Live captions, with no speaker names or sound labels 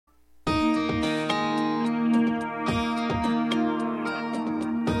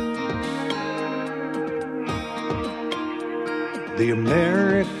The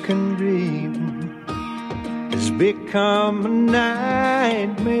American dream has become a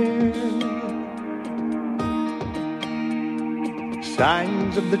nightmare.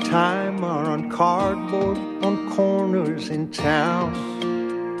 Signs of the time are on cardboard on corners in town.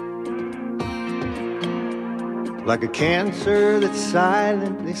 Like a cancer that's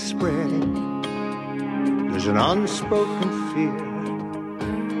silently spreading, there's an unspoken fear.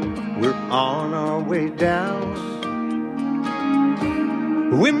 We're on our way down.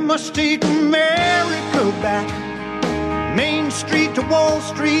 We must take America back. Main Street to Wall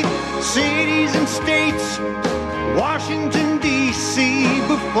Street, cities and states, Washington, D.C.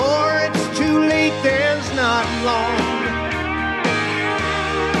 Before it's too late, there's not long.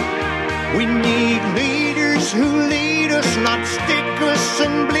 We need leaders who lead us, not stick us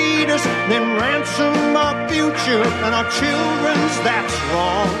and bleed us, then ransom our future and our children's, that's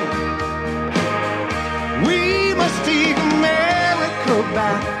wrong. We must take America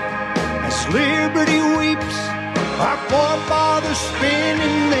back as liberty weeps, our forefathers spin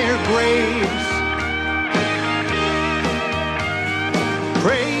in their graves.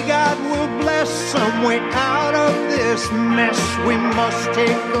 Pray God will bless some way out of this mess. We must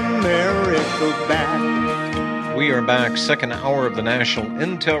take America back. We are back, second hour of the National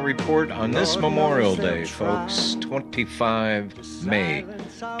Intel Report on this Memorial Day, folks, 25 May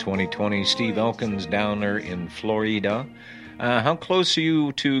 2020. Steve Elkins down there in Florida. How close are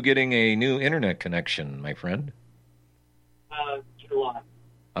you to getting a new internet connection, my friend? July.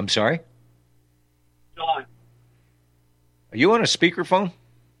 I'm sorry? July. Are you on a speakerphone?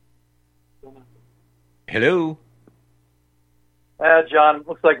 Hello? John,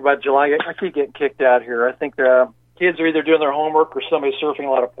 looks like about July. I keep getting kicked out here. I think kids are either doing their homework or somebody's surfing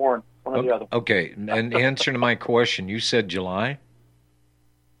a lot of porn. One or the other. Okay, and answer to my question, you said July?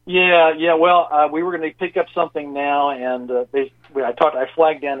 Yeah. Well, we were going to pick up something now, and I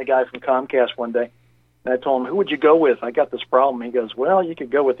flagged down the guy from Comcast one day, and I told him, who would you go with? I got this problem. He goes, well, you could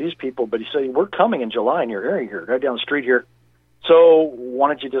go with these people, but he said, we're coming in July in your area here, right down the street here. So why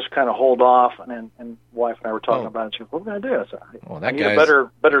don't you just kind of hold off? And wife and I were talking about it. She goes, what are we going to do? I said, I need a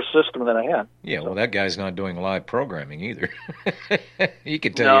better system than I had. Yeah, well, that guy's not doing live programming either. He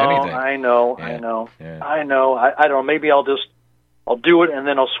could tell you anything. I know. I don't know. Maybe I'll do it and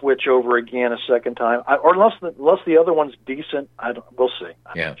then I'll switch over again a second time. Or unless the other one's decent, we'll see.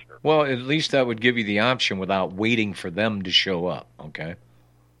 I'm not sure. Well, at least that would give you the option without waiting for them to show up. Okay.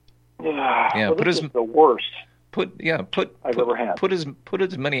 Yeah. Well, this is the worst. Put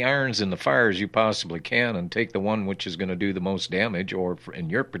as many irons in the fire as you possibly can, and take the one which is going to do the most damage, or in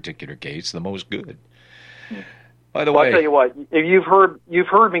your particular case, the most good. By the way, I'll tell you what. If you've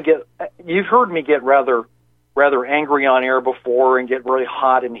heard me get rather angry on air before and get really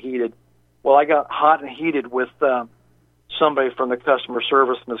hot and heated. Well, I got hot and heated with somebody from the customer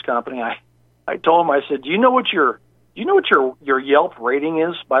service in this company. I told him, I said, do you know what your Yelp rating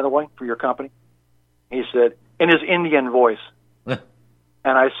is, by the way, for your company? He said, in his Indian voice. And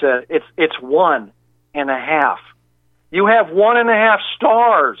I said, it's 1.5. You have 1.5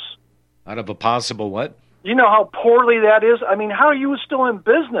 stars. Out of a possible what? You know how poorly that is? I mean, how are you still in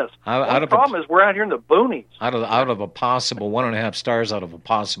business? The problem is we're out here in the boonies. Out of a possible 1.5 stars, out of a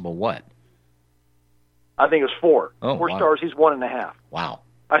possible what? I think it was 4. Oh, 4 stars, he's 1.5. Wow.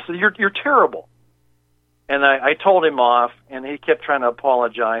 I said, you're terrible. And I told him off, and he kept trying to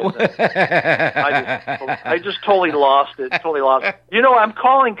apologize. I just totally lost it. You know, I'm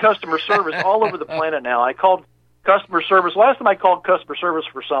calling customer service all over the planet now. I called customer service. Last time I called customer service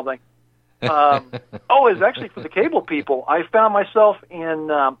for something. It was actually for the cable people. I found myself in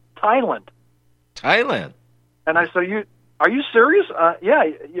Thailand. Thailand? And I said, are you serious? Yeah,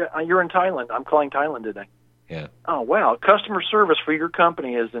 you're in Thailand. I'm calling Thailand today. Yeah. Oh, wow. Customer service for your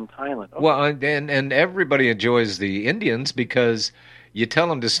company is in Thailand. Okay. Well, and everybody enjoys the Indians because you tell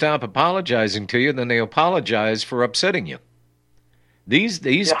them to stop apologizing to you, then they apologize for upsetting you. These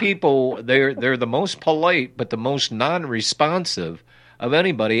people, they're the most polite but the most non-responsive of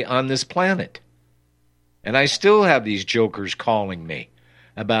anybody on this planet. And I still have these jokers calling me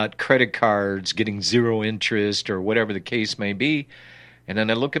about credit cards getting 0 interest or whatever the case may be. And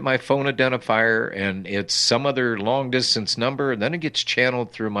then I look at my phone identifier, and it's some other long-distance number, and then it gets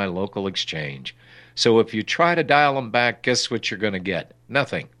channeled through my local exchange. So if you try to dial them back, guess what you're going to get?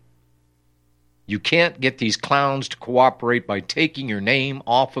 Nothing. You can't get these clowns to cooperate by taking your name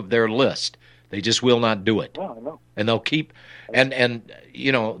off of their list. They just will not do it. Oh, I know. And they'll keep... And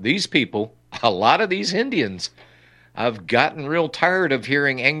you know, these people, a lot of these Indians... I've gotten real tired of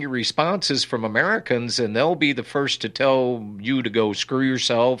hearing angry responses from Americans, and they'll be the first to tell you to go screw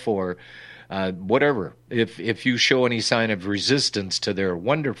yourself or whatever. If you show any sign of resistance to their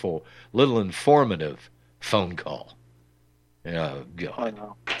wonderful little informative phone call. Oh, God. I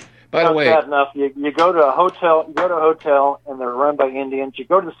know. By the way, bad enough. You go to a hotel, and they're run by Indians. You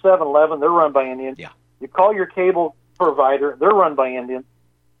go to the 7-Eleven, they're run by Indians. Yeah. You call your cable provider, they're run by Indians.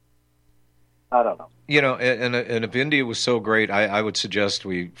 I don't know. You know, and if India was so great, I would suggest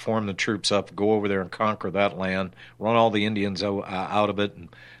we form the troops up, go over there and conquer that land, run all the Indians out of it, and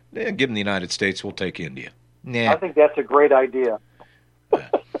give them the United States. We'll take India. Nah. I think that's a great idea.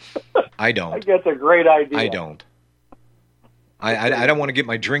 I don't. I think that's a great idea. I don't. I don't want to get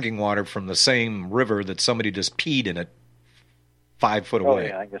my drinking water from the same river that somebody just peed in it 5 foot away.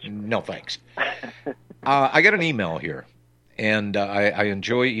 Yeah, I guess. No, thanks. I got an email here, and I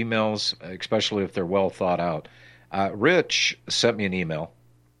enjoy emails, especially if they're well thought out. Rich sent me an email,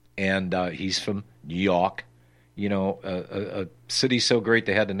 and he's from New York. You know, a city so great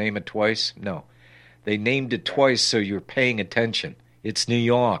they had to name it twice? No. They named it twice so you're paying attention. It's New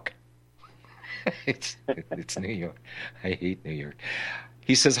York. It's New York. I hate New York.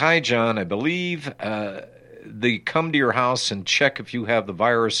 He says, "Hi, John. I believe they come to your house and check if you have the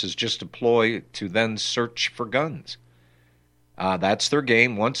virus is just a ploy to then search for guns. That's their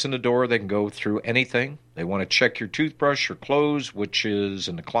game. Once in the door, they can go through anything. They want to check your toothbrush, your clothes, which is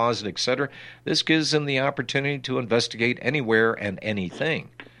in the closet, etc. This gives them the opportunity to investigate anywhere and anything.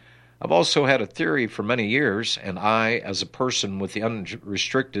 I've also had a theory for many years, and I, as a person with the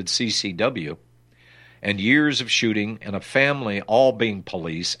unrestricted CCW, and years of shooting, and a family all being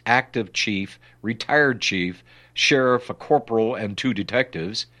police, active chief, retired chief, sheriff, a corporal, and 2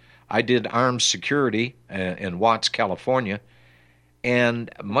 detectives. I did armed security in Watts, California, and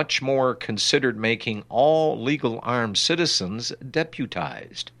much more considered making all legal armed citizens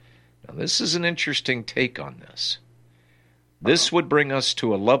deputized. Now, this is an interesting take on this. This would bring us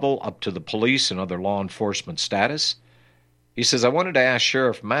to a level up to the police and other law enforcement status. He says, I wanted to ask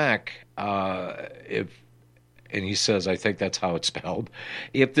Sheriff Mack and he says, I think that's how it's spelled,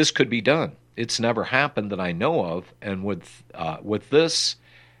 if this could be done. It's never happened that I know of, and with this,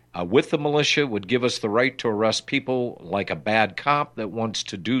 with the militia, would give us the right to arrest people like a bad cop that wants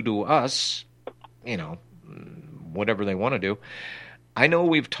to do to us, you know, whatever they want to do. I know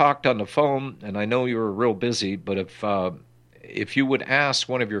we've talked on the phone, and I know you're real busy, but if you would ask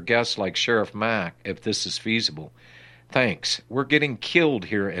one of your guests like Sheriff Mack if this is feasible. Thanks. We're getting killed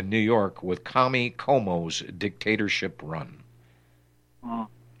here in New York with Commie Cuomo's dictatorship run.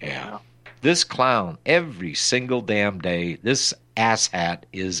 Yeah. This clown, every single damn day, this asshat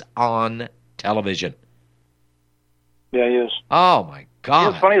is on television. Yeah, he is. Oh, my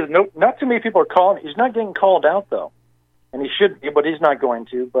God. It's funny, not too many people are calling. He's not getting called out, though. And he should be, but he's not going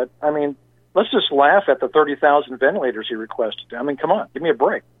to. But, I mean, let's just laugh at the 30,000 ventilators he requested. I mean, come on, give me a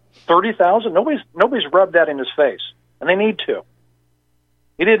break. 30,000? Nobody's rubbed that in his face. And they need to.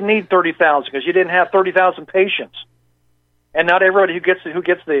 You didn't need 30,000 because you didn't have 30,000 patients. And not everybody who gets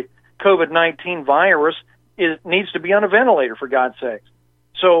the COVID-19 virus needs to be on a ventilator, for God's sakes.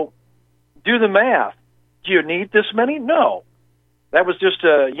 So do the math. Do you need this many? No. That was just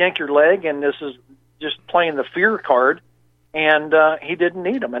a yank your leg, and this is just playing the fear card. And he didn't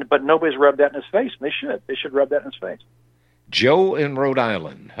need them. But nobody's rubbed that in his face. And they should. They should rub that in his face. Joe in Rhode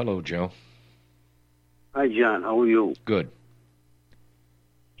Island. Hello, Joe. Hi, John. How are you? Good.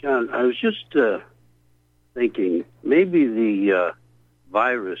 John, I was just thinking maybe the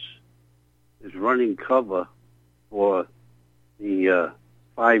virus is running cover for the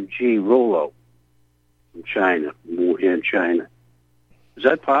 5G rollout from China, Wuhan, China. Is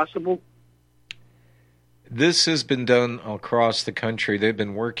that possible? This has been done across the country. They've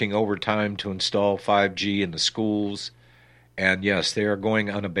been working overtime to install 5G in the schools, and yes, they are going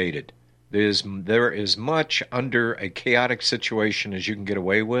unabated. There is much under a chaotic situation as you can get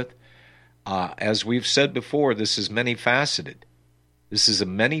away with. As we've said before, this is many-faceted. This is a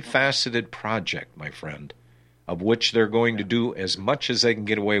many-faceted project, my friend, of which they're going to do as much as they can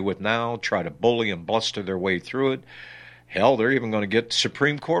get away with now, try to bully and bluster their way through it. Hell, they're even going to get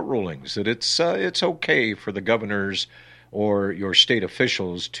Supreme Court rulings that it's okay for the governors or your state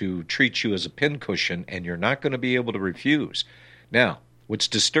officials to treat you as a pincushion, and you're not going to be able to refuse. Now, what's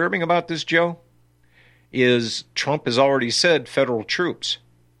disturbing about this, Joe, is Trump has already said federal troops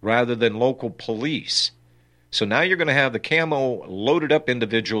rather than local police. So now you're going to have the camo loaded up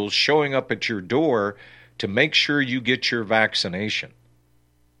individuals showing up at your door to make sure you get your vaccination.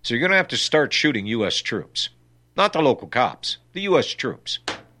 So you're going to have to start shooting U.S. troops. Not the local cops, the U.S. troops.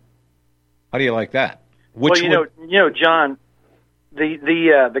 How do you like that? Well, John, the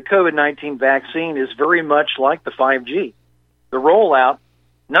COVID-19 vaccine is very much like the 5G. The rollout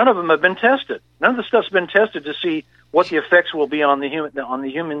None of them have been tested. None of the stuff's been tested to see what the effects will be on the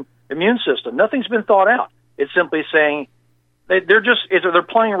human immune system. Nothing's been thought out. It's simply saying they're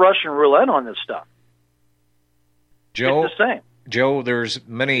playing Russian roulette on this stuff. Joe, it's the same. Joe, there's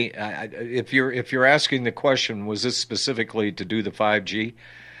many. If you're asking the question, was this specifically to do the 5G?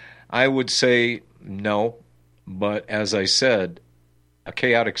 I would say no, but as I said, a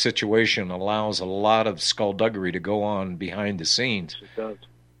chaotic situation allows a lot of skullduggery to go on behind the scenes. It does.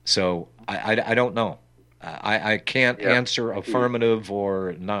 So I don't know. I can't answer affirmative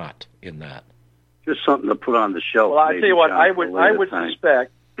or not in that. Just something to put on the shelf. Well, I tell you what, I would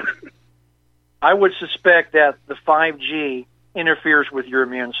suspect. I would suspect that the 5G interferes with your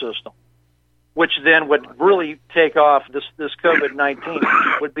immune system, which then would really take off this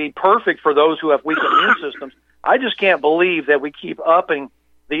COVID-19. Would be perfect for those who have weak immune systems. I just can't believe that we keep upping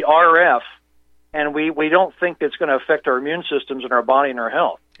the RF, and we don't think it's going to affect our immune systems and our body and our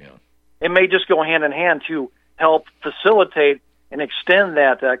health. Yeah. It may just go hand in hand to help facilitate and extend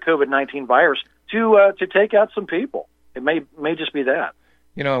that COVID-19 virus to take out some people. It may just be that.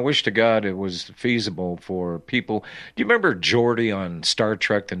 You know, I wish to God it was feasible for people. Do you remember Geordi on Star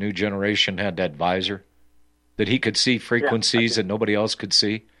Trek, The New Generation, had that visor? That he could see frequencies that nobody else could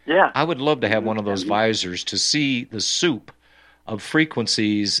see? Yeah. I would love to have one of those visors to see the soup of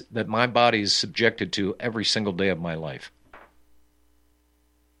frequencies that my body is subjected to every single day of my life.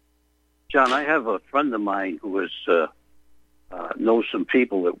 John, I have a friend of mine who knows some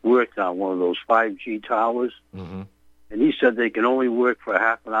people that worked on one of those 5G towers. Mm-hmm. And he said they can only work for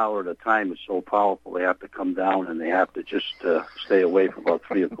half an hour at a time. It's so powerful they have to come down and they have to just stay away for about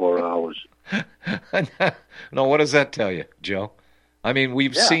 3 or 4 hours. No, what does that tell you, Joe? I mean,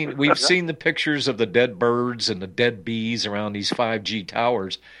 we've seen the pictures of the dead birds and the dead bees around these 5G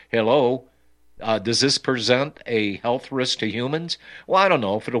towers. Hello, does this present a health risk to humans? Well, I don't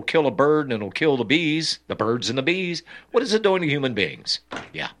know. If it'll kill a bird and it'll kill the bees, the birds and the bees, what is it doing to human beings?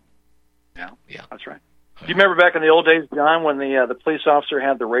 Yeah, that's right. Do you remember back in the old days, John, when the police officer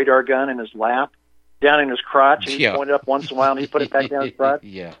had the radar gun in his lap, down in his crotch, and he pointed up once in a while, and he put it back down his crotch?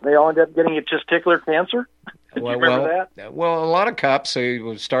 Yeah. They all ended up getting a testicular cancer? Do you remember that? Well, a lot of cops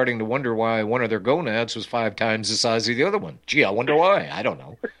were starting to wonder why one of their gonads was 5 times the size of the other one. Gee, I wonder why. I don't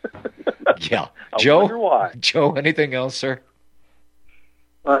know. Yeah. I wonder why. Joe, anything else, sir?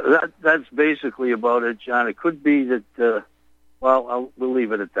 That's basically about it, John. It could be that, we'll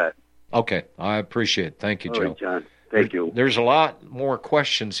leave it at that. Okay, I appreciate it. Thank you, Joe. All right, John. Thank you. There's a lot more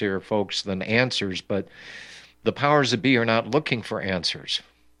questions here, folks, than answers, but the powers that be are not looking for answers.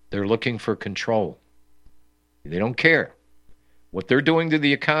 They're looking for control. They don't care. What they're doing to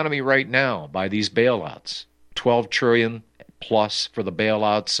the economy right now by these bailouts, $12 trillion plus for the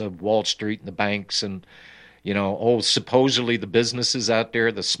bailouts of Wall Street and the banks and, supposedly the businesses out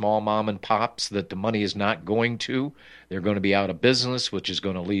there, the small mom and pops that the money is not going to. They're going to be out of business, which is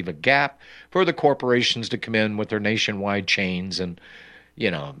going to leave a gap for the corporations to come in with their nationwide chains and,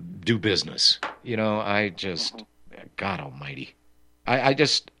 do business. God almighty.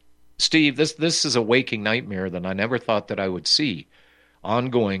 Steve, this is a waking nightmare that I never thought that I would see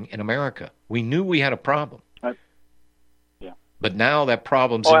ongoing in America. We knew we had a problem. But now that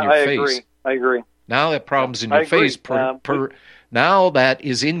problem's in your face. I agree. Now that problem's in your face. Now that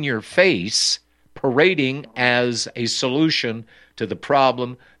is in your face, parading as a solution to the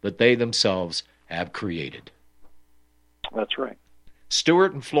problem that they themselves have created. That's right.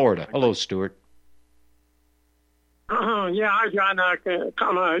 Stuart in Florida. Hello, Stuart. Hi, John.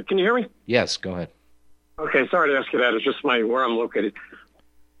 Can you hear me? Yes, go ahead. Okay, sorry to ask you that. It's just where I'm located.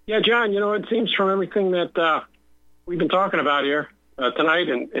 Yeah, John, it seems from everything that we've been talking about here tonight,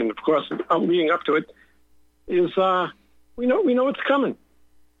 and of course, leading up to it, is we know it's coming.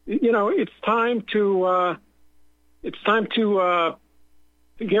 It's time to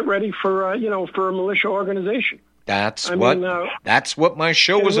get ready for for a militia organization. That's what my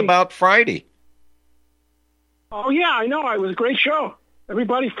show was about Friday. Oh yeah, I know. It was a great show.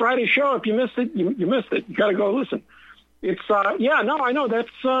 Everybody, Friday show. If you missed it, you missed it. You got to go listen. It's I know.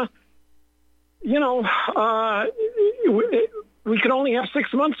 That's we could only have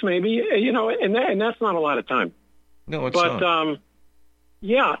 6 months, maybe. And that's not a lot of time. No, it's not. But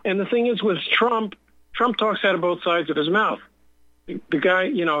and the thing is with Trump talks out of both sides of his mouth. The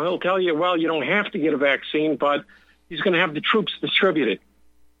guy, he'll tell you, well, you don't have to get a vaccine, but he's going to have the troops distributed.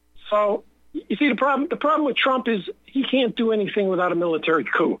 So you see, the problem with Trump is he can't do anything without a military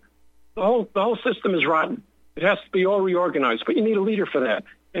coup. The whole system is rotten. It has to be all reorganized, but you need a leader for that.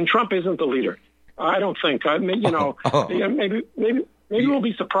 And Trump isn't the leader. I don't think. Maybe Maybe we'll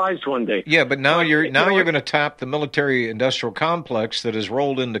be surprised one day. Yeah, but now you're going to tap the military-industrial complex that has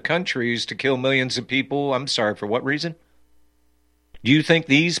rolled into countries to kill millions of people. I'm sorry, for what reason? Do you think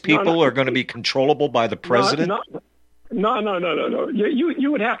these people are going to be controllable by the president? No.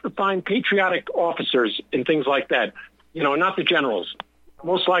 You would have to find patriotic officers and things like that. Not the generals.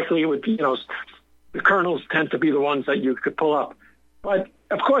 Most likely it would be, the colonels tend to be the ones that you could pull up. But,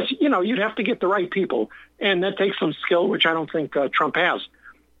 of course, you'd have to get the right people, and that takes some skill, which I don't think Trump has.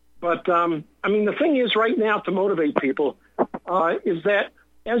 But, the thing is right now to motivate people is that,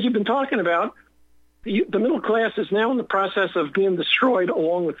 as you've been talking about, the middle class is now in the process of being destroyed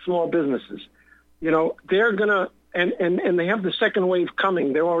along with small businesses. They're going to, and they have the second wave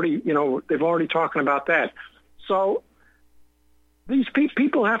coming. They're already, they've already talking about that. So these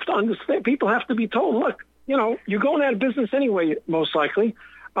people have to understand, people have to be told, look, you're going out of business anyway, most likely.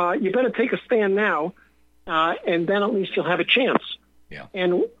 You better take a stand now, and then at least you'll have a chance. Yeah.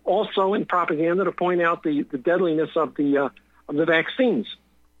 And also in propaganda to point out the deadliness of the vaccines.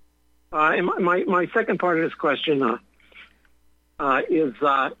 And my second part of this question is,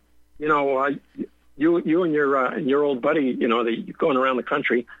 you and your old buddy, you're going around the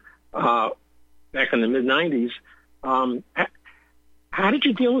country back in the mid '90s. How did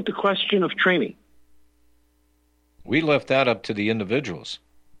you deal with the question of training? We left that up to the individuals.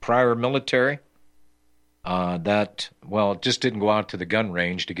 Prior military, just didn't go out to the gun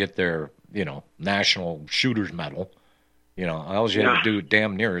range to get their, national shooter's medal. All you had to do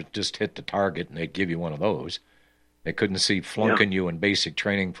damn near is just hit the target, and they'd give you one of those. They couldn't see flunking you in basic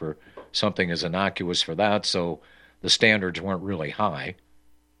training for something as innocuous for that, so the standards weren't really high.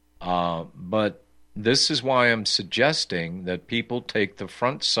 But this is why I'm suggesting that people take the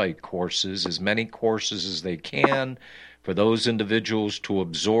front sight courses, as many courses as they can, for those individuals to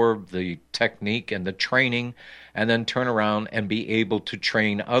absorb the technique and the training, and then turn around and be able to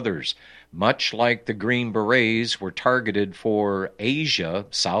train others. Much like the Green Berets were targeted for Asia,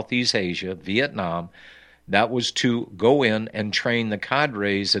 Southeast Asia, Vietnam, that was to go in and train the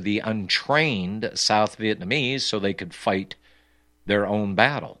cadres of the untrained South Vietnamese so they could fight their own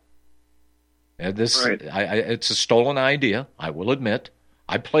battle. It's a stolen idea, I will admit.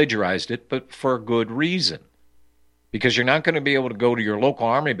 I plagiarized it, but for a good reason. Because you're not going to be able to go to your local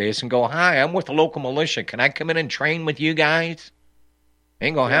army base and go, hi, I'm with the local militia. Can I come in and train with you guys?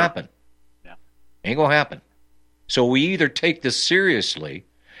 Ain't going to happen. Yeah. Ain't going to happen. So we either take this seriously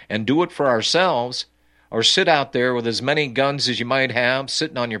and do it for ourselves, or sit out there with as many guns as you might have,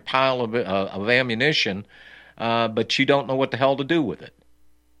 sitting on your pile of ammunition, but you don't know what the hell to do with it.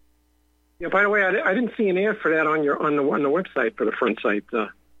 Yeah. By the way, I didn't see an ad for that on the website for the front site.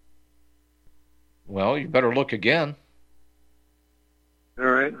 Well, you better look again. All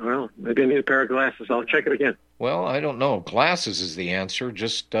right. Well, maybe I need a pair of glasses. I'll check it again. Well, I don't know. Glasses is the answer.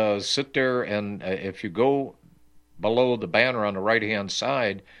 Just sit there, and if you go below the banner on the right-hand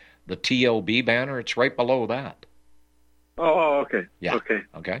side, the TLB banner, it's right below that. Oh, okay. Yeah.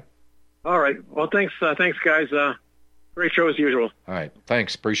 Okay. All right. Well, thanks, guys. Great show as usual. All right.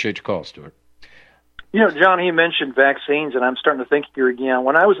 Thanks. Appreciate your call, Stuart. John, he mentioned vaccines, and I'm starting to think here again.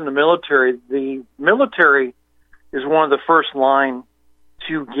 When I was in the military is one of the first line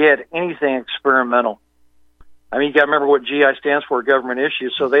to get anything experimental. I mean, you got to remember what GI stands for, government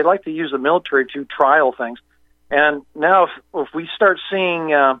issues. So they like to use the military to trial things. And now if we start seeing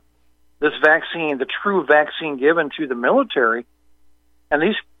this vaccine, the true vaccine given to the military, and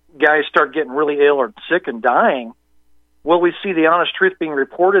these guys start getting really ill or sick and dying, will we see the honest truth being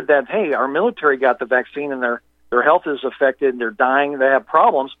reported that, hey, our military got the vaccine and their health is affected, they're dying, they have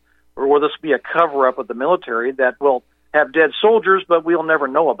problems, or will this be a cover-up of the military that will have dead soldiers, but we'll never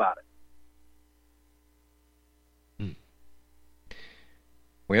know about it?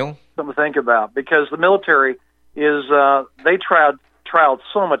 Well, something to think about, because the military is they trialed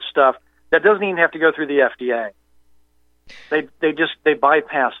so much stuff that doesn't even have to go through the FDA. They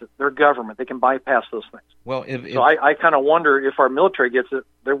bypass it. They're government. They can bypass those things. Well, so I kind of wonder if our military gets it,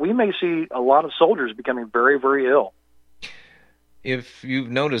 that we may see a lot of soldiers becoming very, very ill. If you've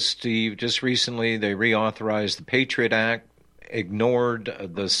noticed, Steve, just recently they reauthorized the Patriot Act, ignored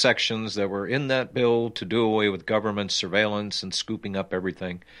the sections that were in that bill to do away with government surveillance and scooping up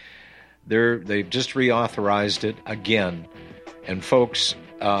everything. They've just reauthorized it again. And folks,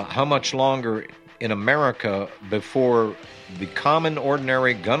 how much longer in America before the common,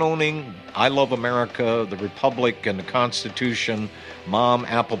 ordinary, gun-owning, I love America, the Republic, and the Constitution, Mom,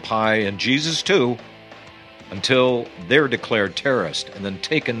 apple pie, and Jesus too, until they're declared terrorist, and then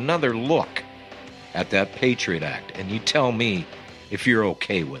take another look at that Patriot Act, and you tell me if you're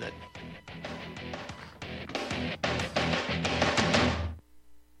okay with it.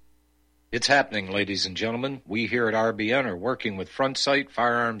 It's happening, ladies and gentlemen. We here at RBN are working with Front Sight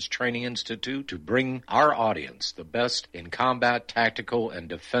Firearms Training Institute to bring our audience the best in combat, tactical, and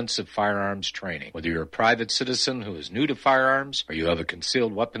defensive firearms training. Whether you're a private citizen who is new to firearms or you have a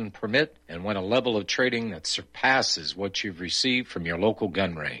concealed weapon permit and want a level of training that surpasses what you've received from your local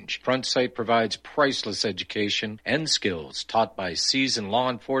gun range, Front Sight provides priceless education and skills taught by seasoned law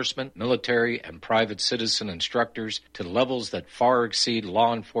enforcement, military, and private citizen instructors to levels that far exceed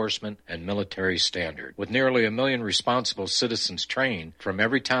law enforcement and military standard. With nearly 1 million responsible citizens trained from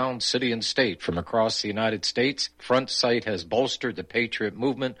every town, city, and state from across the United States, Front Sight has bolstered the Patriot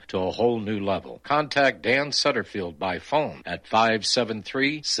movement to a whole new level. Contact Dan Sutterfield by phone at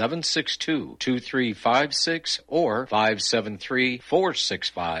 573-762-2356 or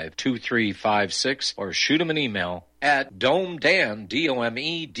 573-465-2356 or shoot him an email at domedan,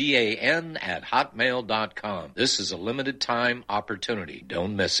 DOMEDAN, at hotmail.com. This is a limited time opportunity.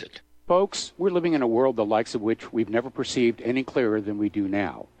 Don't miss it. Folks, we're living in a world the likes of which we've never perceived any clearer than we do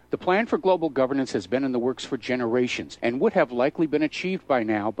now. The plan for global governance has been in the works for generations and would have likely been achieved by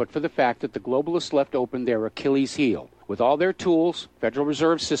now but for the fact that the globalists left open their Achilles heel. With all their tools, Federal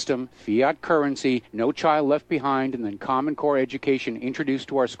Reserve System, fiat currency, no child left behind, and then Common Core education introduced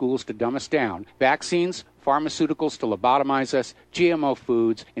to our schools to dumb us down, vaccines, pharmaceuticals to lobotomize us, GMO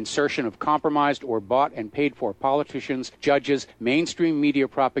foods, insertion of compromised or bought and paid for politicians, judges, mainstream media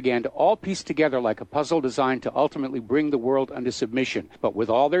propaganda, all pieced together like a puzzle designed to ultimately bring the world under submission. But with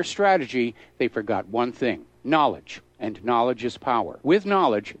all their strategy, they forgot one thing: knowledge. And knowledge is power. With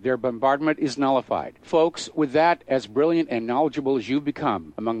knowledge, their bombardment is nullified. Folks, with that, as brilliant and knowledgeable as you've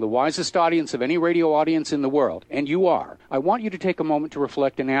become, among the wisest audience of any radio audience in the world, and you are, I want you to take a moment to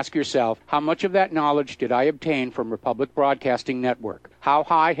reflect and ask yourself, how much of that knowledge did I obtain from Republic Broadcasting Network? How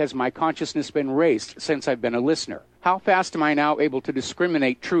high has my consciousness been raised since I've been a listener? How fast am I now able to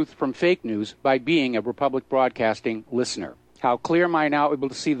discriminate truth from fake news by being a Republic Broadcasting listener? How clear am I now able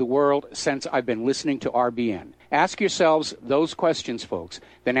to see the world since I've been listening to RBN? Ask yourselves those questions, folks.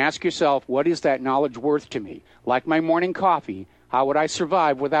 Then ask yourself, what is that knowledge worth to me? Like my morning coffee, how would I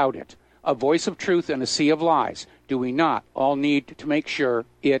survive without it? A voice of truth in a sea of lies. Do we not all need to make sure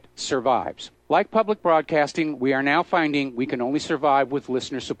it survives? Like public broadcasting, we are now finding we can only survive with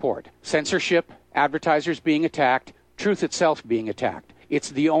listener support. Censorship, advertisers being attacked, truth itself being attacked. It's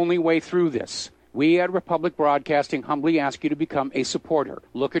the only way through this. We at Republic Broadcasting humbly ask you to become a supporter.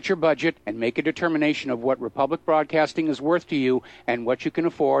 Look at your budget and make a determination of what Republic Broadcasting is worth to you and what you can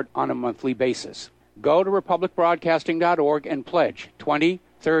afford on a monthly basis. Go to republicbroadcasting.org and pledge $20,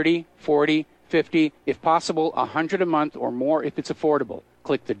 $30, $40, $50, if possible, $100 a month or more if it's affordable.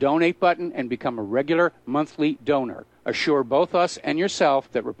 Click the donate button and become a regular monthly donor. Assure both us and yourself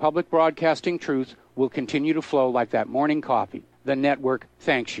that Republic Broadcasting truth will continue to flow like that morning coffee. The network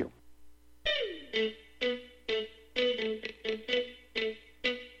thanks you.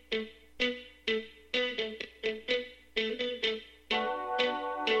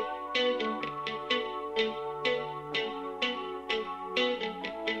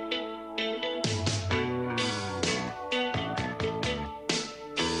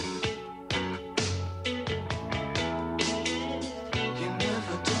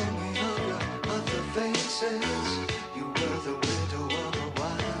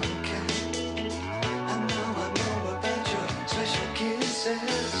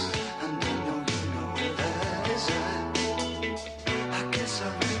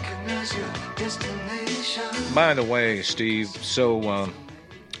 By the way, Steve, so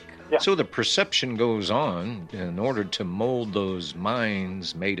the perception goes on in order to mold those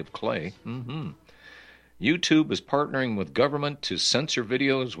minds made of clay. YouTube is partnering with government to censor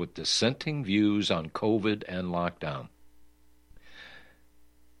videos with dissenting views on COVID and lockdown.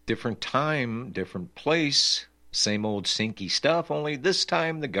 Different time, different place, same old sinky stuff, only this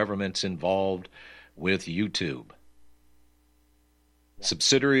time the government's involved with YouTube.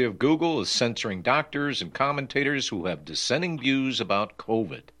 Subsidiary of Google is censoring doctors and commentators who have dissenting views about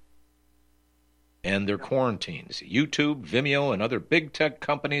COVID and their quarantines. YouTube, Vimeo, and other big tech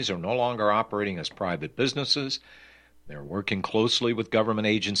companies are no longer operating as private businesses. They're working closely with government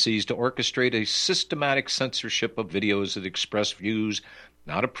agencies to orchestrate a systematic censorship of videos that express views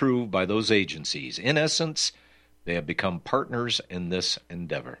not approved by those agencies. In essence, they have become partners in this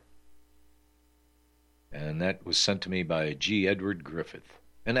endeavor. And that was sent to me by G. Edward Griffith.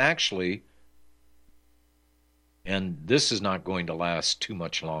 And actually, and this is not going to last too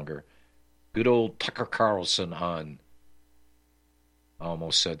much longer, good old Tucker Carlson on, I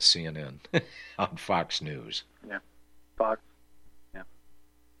almost said CNN, on Fox News. Yeah, Fox. Yeah.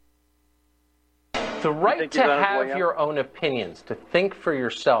 The right to have your own opinions, to think for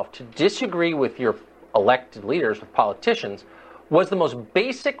yourself, to disagree with your elected leaders, with politicians, was the most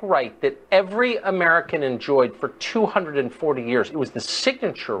basic right that every American enjoyed for 240 years. It was the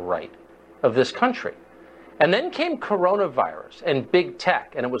signature right of this country. And then came coronavirus and big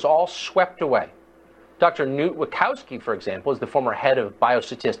tech, and it was all swept away. Dr. Newt Wachowski, for example, is the former head of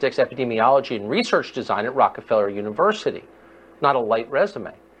biostatistics, epidemiology, and research design at Rockefeller University. Not a light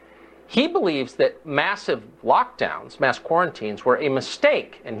resume. He believes that massive lockdowns, mass quarantines, were a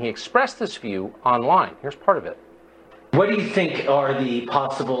mistake, and he expressed this view online. Here's part of it. What do you think are the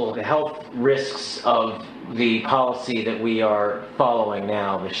possible health risks of the policy that we are following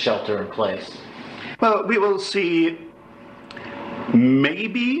now, the shelter in place? Well, we will see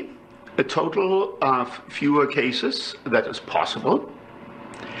maybe a total of fewer cases. That is possible.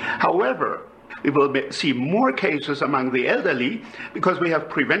 However, we will see more cases among the elderly because we have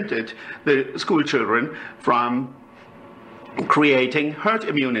prevented the school children from creating herd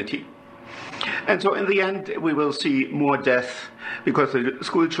immunity. And so in the end, we will see more death because the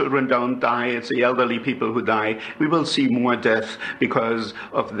school children don't die. It's the elderly people who die. We will see more death because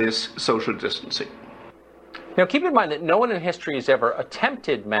of this social distancing. Now, keep in mind that no one in history has ever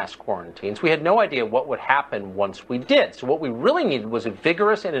attempted mass quarantines. We had no idea what would happen once we did. So what we really needed was a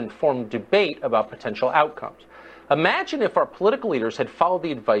vigorous and informed debate about potential outcomes. Imagine if our political leaders had followed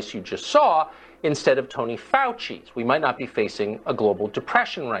the advice you just saw instead of Tony Fauci's. We might not be facing a global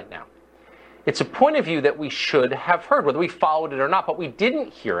depression right now. It's a point of view that we should have heard, whether we followed it or not, but we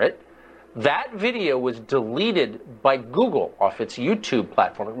didn't hear it. That video was deleted by Google off its YouTube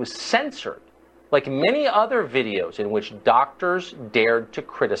platform. It was censored, like many other videos in which doctors dared to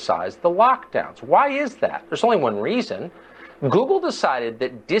criticize the lockdowns. Why is that? There's only one reason. Google decided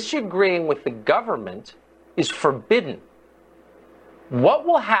that disagreeing with the government is forbidden. What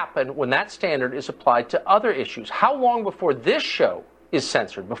will happen when that standard is applied to other issues? How long before this show is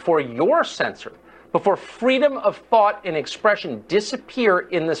censored, before you're censored, before freedom of thought and expression disappear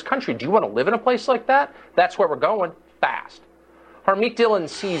in this country? Do you want to live in a place like that? That's where we're going, fast. Harmeet Dillon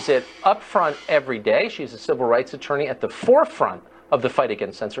sees it up front every day. She's a civil rights attorney at the forefront of the fight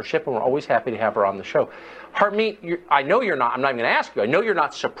against censorship, and we're always happy to have her on the show. Harmeet, I know you're not, I'm not even going to ask you, I know you're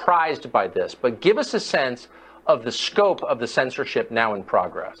not surprised by this, but give us a sense of the scope of the censorship now in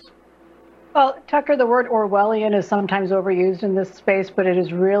progress. Well, Tucker, the word Orwellian is sometimes overused in this space, but it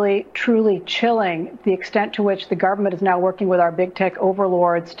is really, truly chilling the extent to which the government is now working with our big tech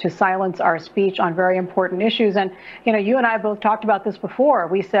overlords to silence our speech on very important issues. And, you know, you and I both talked about this before.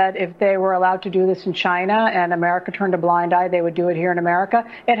 We said if they were allowed to do this in China and America turned a blind eye, they would do it here in America.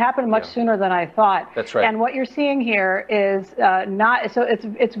 It happened much sooner than I thought. That's right. And what you're seeing here is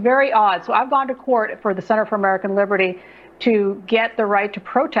it's very odd. So I've gone to court for the Center for American Liberty to get the right to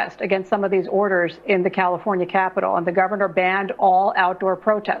protest against some of these orders in the California Capitol. And the governor banned all outdoor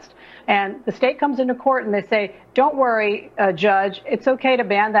protest. And the state comes into court and they say, don't worry, judge, it's okay to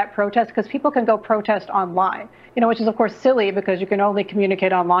ban that protest because people can go protest online. You know, which is, of course, silly because you can only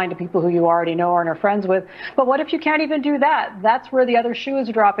communicate online to people who you already know and are friends with. But what if you can't even do that? That's where the other shoe is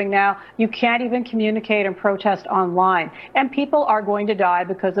dropping now. You can't even communicate and protest online. And people are going to die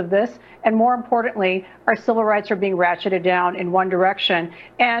because of this. And more importantly, our civil rights are being ratcheted down in one direction.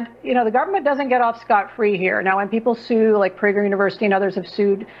 And, you know, the government doesn't get off scot-free here. Now, when people sue, like Prager University and others have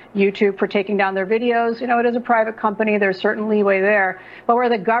sued YouTube for taking down their videos, you know, it is a private company. There's certain leeway there. But where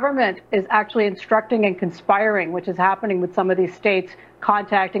the government is actually instructing and conspiring, which is happening with some of these states,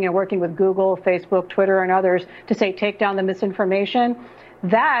 contacting and working with Google, Facebook, Twitter, and others to say take down the misinformation,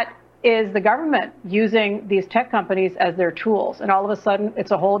 that is the government using these tech companies as their tools. And all of a sudden,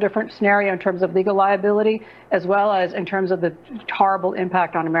 it's a whole different scenario in terms of legal liability, as well as in terms of the horrible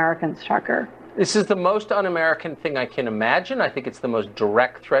impact on Americans, Tucker. This is the most un-American thing I can imagine. I think it's the most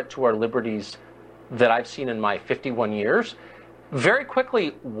direct threat to our liberties that I've seen in my 51 years. Very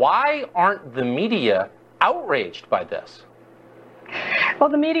quickly, why aren't the media outraged by this? Well,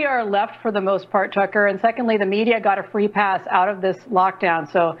 the media are left for the most part, Tucker. And secondly, the media got a free pass out of this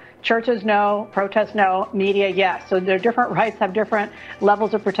lockdown. So churches, no. Protests, no. Media, yes. So their different rights have different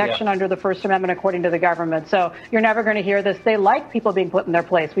levels of protection under the First Amendment, according to the government. So you're never going to hear this. They like people being put in their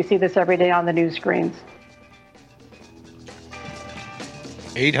place. We see this every day on the news screens.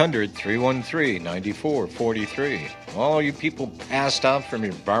 800-313-9443. All you people passed out from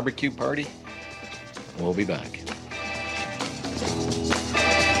your barbecue party, we'll be back.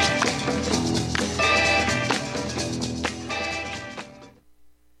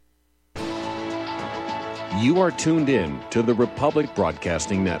 You are tuned in to the Republic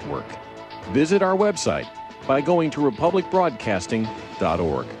Broadcasting Network. Visit our website by going to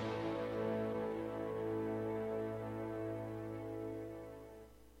republicbroadcasting.org.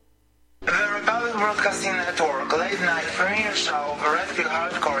 Broadcasting Network late night premiere show of Red Pill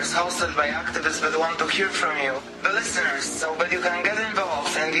Hardcore is hosted by activists that want to hear from you, the listeners. So that you can get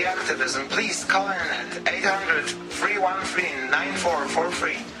involved in the activism, please call in at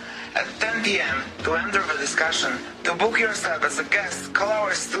 800-313-9443 at 10 p.m. to enter the discussion. To book yourself as a guest, call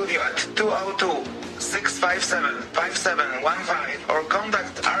our studio at 202-657-5715 or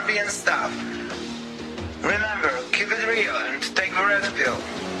contact RBN staff. Remember, keep it real and take the red pill.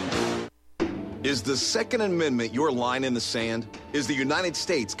 Is the Second Amendment your line in the sand? Is the United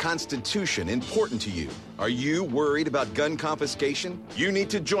States Constitution important to you? Are you worried about gun confiscation? You need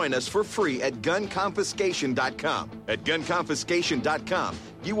to join us for free at gunconfiscation.com. At gunconfiscation.com,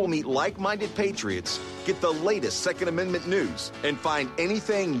 you will meet like-minded patriots, get the latest Second Amendment news, and find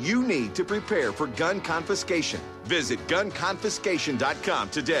anything you need to prepare for gun confiscation. Visit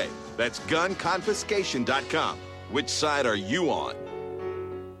gunconfiscation.com today. That's gunconfiscation.com. Which side are you on?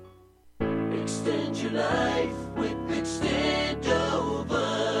 Extend your life with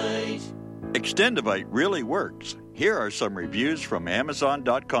Extendovite. Extendovite really works. Here are some reviews from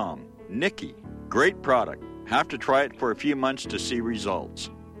Amazon.com. Nikki, great product. Have to try it for a few months to see results.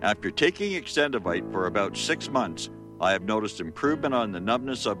 After taking Extendovite for about 6 months, I have noticed improvement on the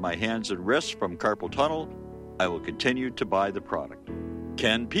numbness of my hands and wrists from carpal tunnel. I will continue to buy the product.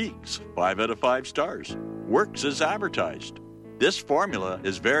 Ken Peaks, 5 out of 5 stars. Works as advertised. This formula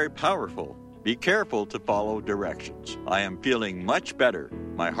is very powerful. Be careful to follow directions. I am feeling much better.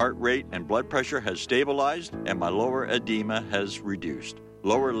 My heart rate and blood pressure has stabilized and my lower edema has reduced.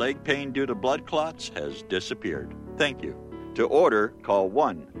 Lower leg pain due to blood clots has disappeared. Thank you. To order, call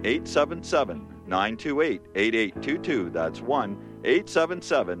 1-877-928-8822. That's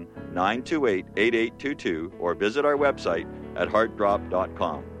 1-877-928-8822 or visit our website at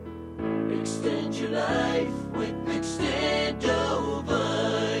heartdrop.com. Extend your life with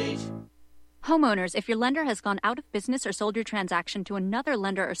Extendovite. Homeowners, if your lender has gone out of business or sold your transaction to another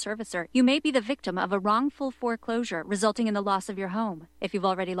lender or servicer, you may be the victim of a wrongful foreclosure, resulting in the loss of your home. If you've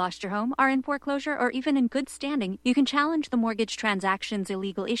already lost your home, are in foreclosure, or even in good standing, you can challenge the mortgage transaction's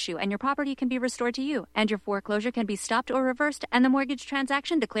illegal issue, and your property can be restored to you, and your foreclosure can be stopped or reversed, and the mortgage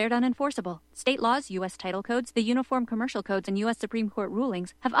transaction declared unenforceable. State laws, U.S. title codes, the Uniform Commercial Codes, and U.S. Supreme Court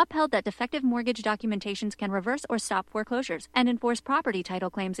rulings have upheld that defective mortgage documentations can reverse or stop foreclosures and enforce property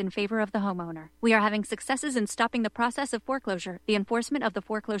title claims in favor of the homeowner. We are having successes in stopping the process of foreclosure, the enforcement of the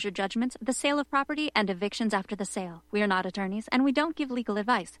foreclosure judgments, the sale of property, and evictions after the sale. We are not attorneys, and we don't give legal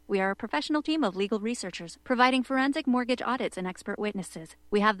advice. We are a professional team of legal researchers, providing forensic mortgage audits and expert witnesses.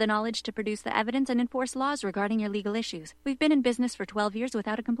 We have the knowledge to produce the evidence and enforce laws regarding your legal issues. We've been in business for 12 years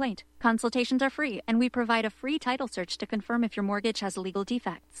without a complaint. Consultations are free, and we provide a free title search to confirm if your mortgage has legal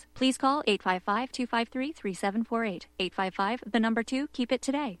defects. Please call 855-253-3748. 855, the number 2, keep it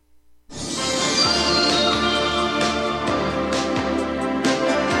today.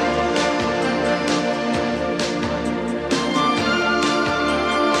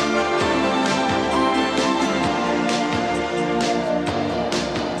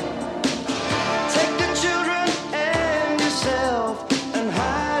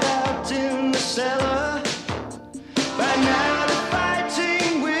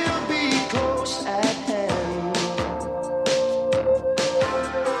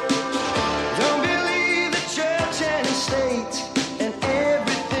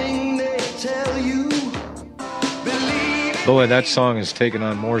 Boy, that song has taken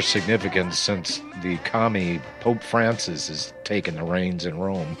on more significance since the commie Pope Francis has taken the reins in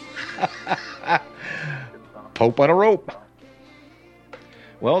Rome. Pope on a rope.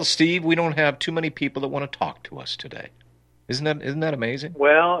 Well, Steve, we don't have too many people that want to talk to us today. Isn't that amazing?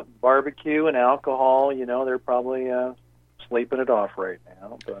 Well, barbecue and alcohol, they're probably sleeping it off right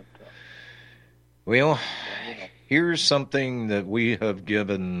now. But well, here's something that we have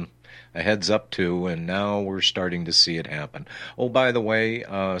given a heads up to, and now we're starting to see it happen. Oh, by the way,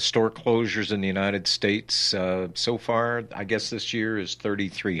 store closures in the United States so far, I guess this year is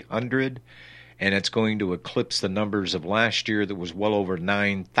 3,300, and it's going to eclipse the numbers of last year that was well over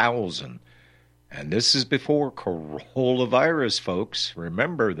 9,000. And this is before coronavirus, folks.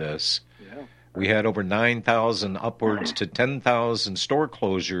 Remember this. Yeah. We had over 9,000, upwards to 10,000 store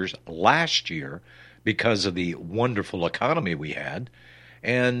closures last year because of the wonderful economy we had.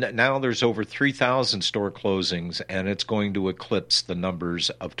 And now there's over 3,000 store closings, and it's going to eclipse the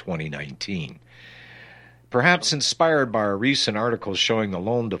numbers of 2019. Perhaps inspired by a recent article showing the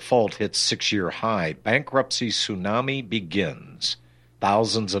loan default hits 6-year high, bankruptcy tsunami begins.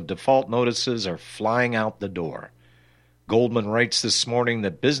 Thousands of default notices are flying out the door. Goldman writes this morning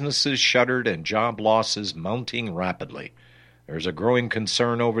that businesses shuttered and job losses mounting rapidly. There's a growing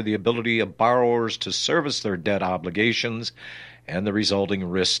concern over the ability of borrowers to service their debt obligations and the resulting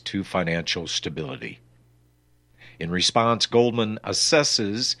risk to financial stability. In response, Goldman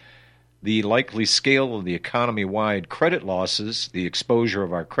assesses the likely scale of the economy-wide credit losses, the exposure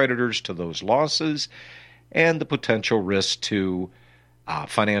of our creditors to those losses, and the potential risk to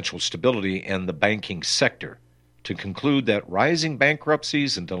financial stability and the banking sector, to conclude that rising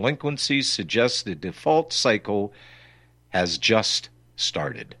bankruptcies and delinquencies suggest the default cycle has just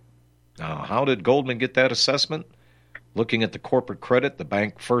started. Now, how did Goldman get that assessment? Looking at the corporate credit, the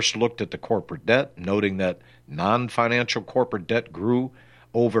bank first looked at the corporate debt, noting that non-financial corporate debt grew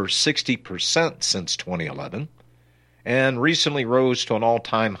over 60% since 2011 and recently rose to an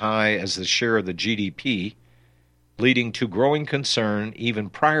all-time high as the share of the GDP, leading to growing concern even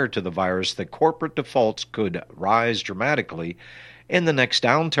prior to the virus that corporate defaults could rise dramatically in the next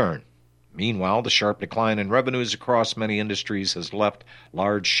downturn. Meanwhile, the sharp decline in revenues across many industries has left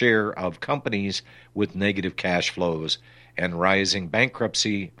large share of companies with negative cash flows, and rising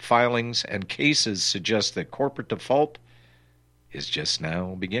bankruptcy filings and cases suggest that corporate default is just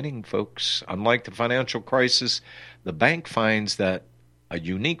now beginning, folks. Unlike the financial crisis, the bank finds that a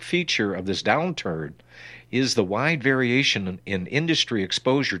unique feature of this downturn is the wide variation in industry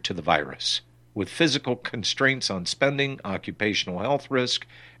exposure to the virus, with physical constraints on spending, occupational health risk,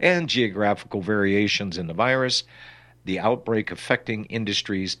 and geographical variations in the virus, the outbreak affecting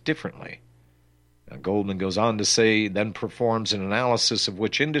industries differently. Now, Goldman goes on to say, then performs an analysis of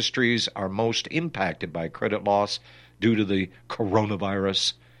which industries are most impacted by credit loss due to the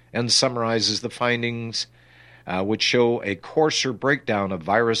coronavirus, and summarizes the findings which show a coarser breakdown of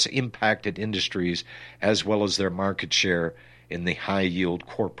virus-impacted industries as well as their market share in the high-yield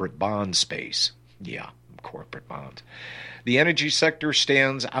corporate bond space. Yeah, corporate bonds. The energy sector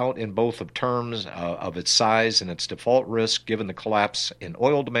stands out in both of terms of its size and its default risk, given the collapse in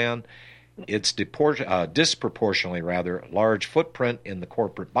oil demand, its disproportionately large footprint in the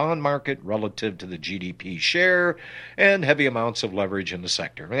corporate bond market relative to the GDP share, and heavy amounts of leverage in the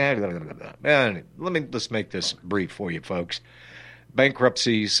sector. Let's make this brief for you, folks.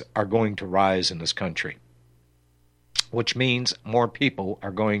 Bankruptcies are going to rise in this country, which means more people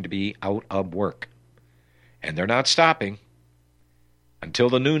are going to be out of work. And they're not stopping until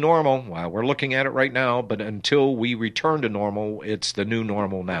the new normal. Well, we're looking at it right now, but until we return to normal, it's the new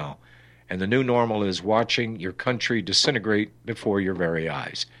normal now. And the new normal is watching your country disintegrate before your very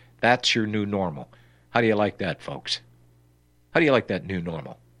eyes. That's your new normal. How do you like that, folks? How do you like that new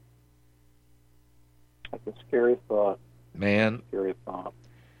normal? That's a scary thought. Man. Scary thought.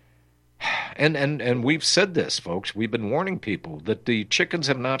 And we've said this, folks. We've been warning people that the chickens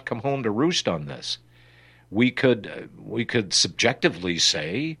have not come home to roost on this. We could subjectively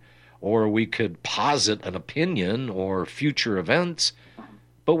say, or we could posit an opinion or future events,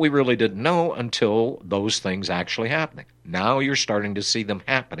 but we really didn't know until those things actually happening. Now you're starting to see them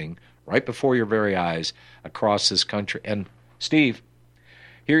happening right before your very eyes across this country. And Steve,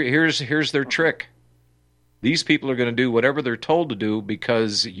 here's their trick. These people are going to do whatever they're told to do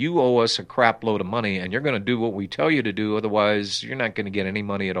because you owe us a crap load of money, and you're going to do what we tell you to do. Otherwise, you're not going to get any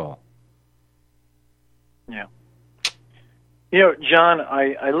money at all. Yeah. You know, John,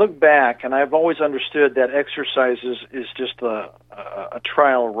 I look back, and I've always understood that exercise is just a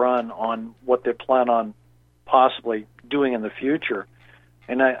trial run on what they plan on possibly doing in the future.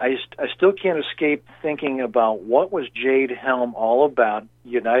 And I still can't escape thinking about what was Jade Helm all about,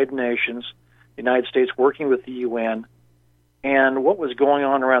 United Nations, United States working with the UN, and what was going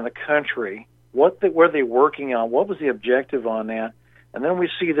on around the country. What were they working on? What was the objective on that? And then we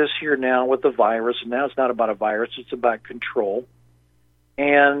see this here now with the virus, and now it's not about a virus, it's about control.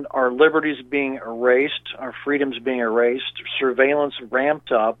 And our liberties being erased, our freedoms being erased, surveillance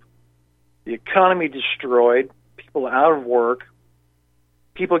ramped up, the economy destroyed, people out of work,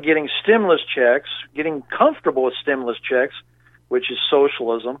 people getting stimulus checks, getting comfortable with stimulus checks, which is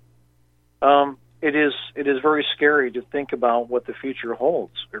socialism. It is very scary to think about what the future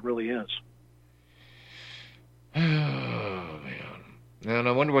holds. It really is. Oh, man. And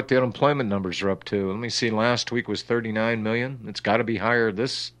I wonder what the unemployment numbers are up to. Let me see. Last week was 39 million. It's got to be higher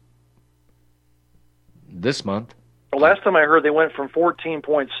this month. Well, last time I heard, they went from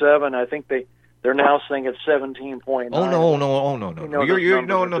 14.7. I think they're now saying it's 17.9. Oh no! No!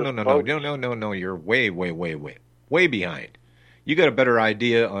 You're way behind. You got a better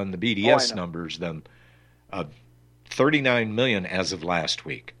idea on the BDS numbers than 39 million as of last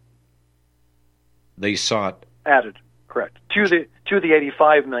week. They sought added. Correct. To the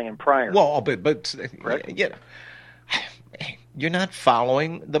 85 million prior. Well, but yeah, you're not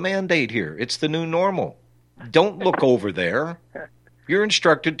following the mandate here. It's the new normal. don't look over there. You're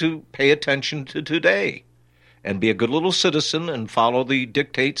instructed to pay attention to today and be a good little citizen and follow the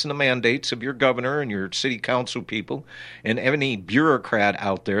dictates and the mandates of your governor and your city council people and any bureaucrat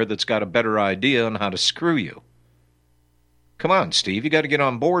out there that's got a better idea on how to screw you. Come on, Steve, you got to get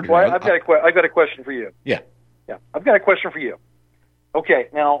on board here. Well, I've got a question for you. Yeah. I've got a question for you. Okay,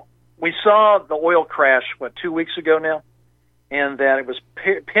 now we saw the oil crash 2 weeks ago now, and that it was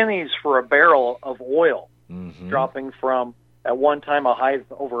pennies for a barrel of oil, dropping from at one time a high of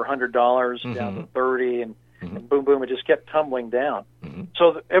over $100 down to 30, and boom, boom, it just kept tumbling down.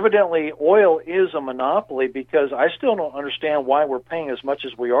 So evidently, oil is a monopoly, because I still don't understand why we're paying as much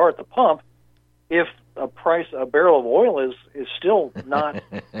as we are at the pump if a barrel of oil is still not,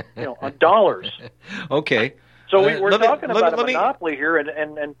 dollars. Okay. So we're talking about a monopoly here,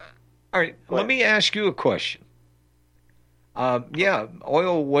 and all right. Let me ask you a question.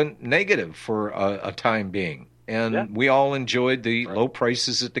 Oil went negative for a time being, and we all enjoyed the low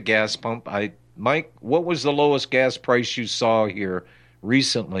prices at the gas pump. Mike, what was the lowest gas price you saw here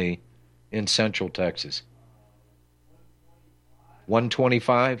recently in Central Texas?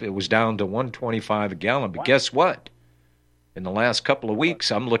 $1.25. It was down to $1.25 a gallon. But guess what? In the last couple of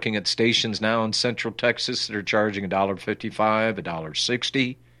weeks, I'm looking at stations now in Central Texas that are charging $1.55,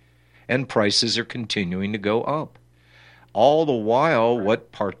 $1.60, and prices are continuing to go up. All the while,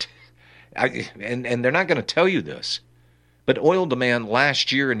 and they're not going to tell you this, but oil demand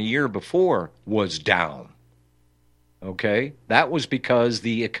last year and the year before was down. Okay? That was because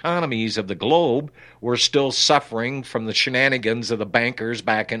the economies of the globe were still suffering from the shenanigans of the bankers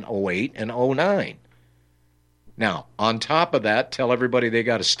back in 2008 and 2009. Now, on top of that, tell everybody they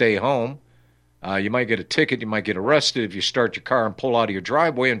got to stay home. You might get a ticket, you might get arrested if you start your car and pull out of your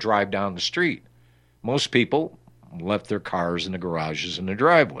driveway and drive down the street. Most people left their cars in the garages and the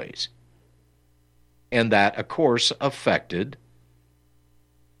driveways. And that, of course, affected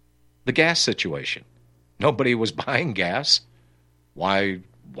the gas situation. Nobody was buying gas. Why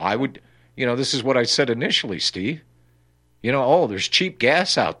would, this is what I said initially, Steve. There's cheap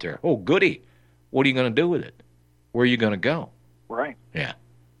gas out there. Oh, goody. What are you going to do with it? Where are you going to go? Right. Yeah.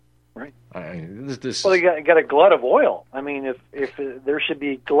 Right. Well, you got a glut of oil. I mean, if there should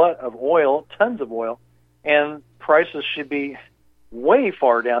be a glut of oil, tons of oil, and prices should be way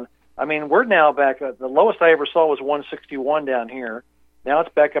far down. I mean, we're now back. The lowest I ever saw was 161 down here. Now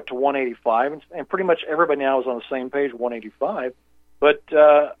it's back up to 185, and pretty much everybody now is on the same page, 185. But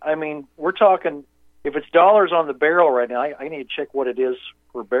I mean, we're talking, if it's dollars on the barrel right now, I need to check what it is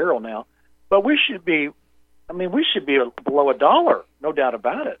per barrel now. But we should be below $1, no doubt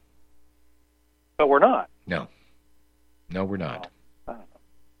about it. But we're not. No, we're not.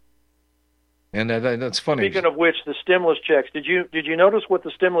 And that's funny. Speaking of which, the stimulus checks. Did you notice what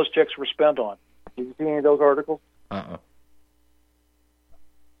the stimulus checks were spent on? Did you see any of those articles?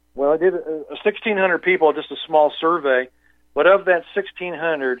 Well, I did 1,600 people, just a small survey. But of that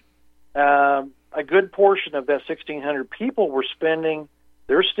 1,600, a good portion of that 1,600 people were spending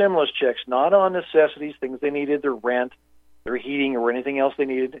their stimulus checks not on necessities, things they needed, their rent, their heating, or anything else they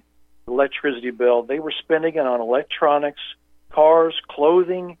needed, electricity bill. They were spending it on electronics, cars,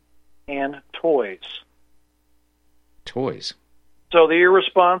 clothing, and toys. Toys. So the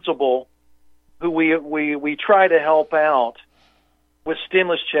irresponsible, who we try to help out with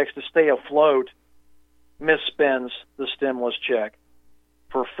stimulus checks to stay afloat, misspends the stimulus check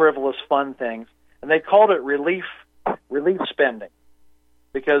for frivolous fun things, and they called it relief spending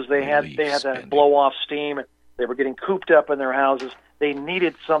because they had to blow off steam. They were getting cooped up in their houses. They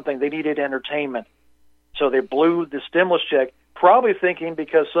needed something. They needed entertainment. So they blew the stimulus check, probably thinking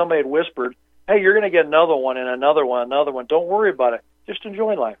because somebody had whispered, hey, you're going to get another one and another one, another one. Don't worry about it. Just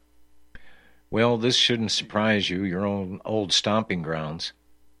enjoy life. Well, this shouldn't surprise you, your own old stomping grounds.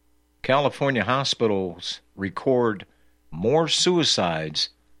 California hospitals record more suicides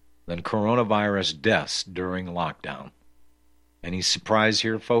than coronavirus deaths during lockdown. Any surprise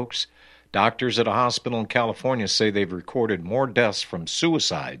here, folks? Doctors at a hospital in California say they've recorded more deaths from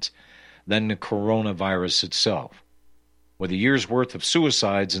suicides than the coronavirus itself, with a year's worth of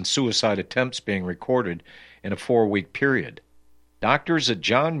suicides and suicide attempts being recorded in a 4-week period. Doctors at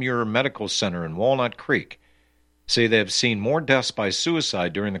John Muir Medical Center in Walnut Creek say they have seen more deaths by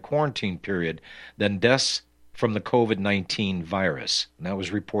suicide during the quarantine period than deaths from the COVID-19 virus. And that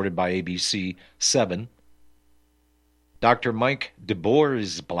was reported by ABC 7. Dr. Mike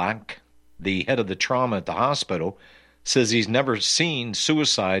DeBoersblank, the head of the trauma at the hospital, says he's never seen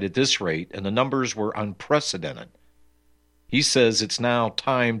suicide at this rate, and the numbers were unprecedented. He says it's now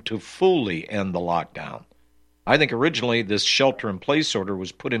time to fully end the lockdown. I think originally this shelter-in-place order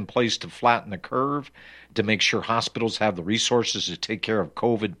was put in place to flatten the curve, to make sure hospitals have the resources to take care of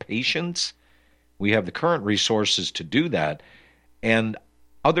COVID patients. We have the current resources to do that, and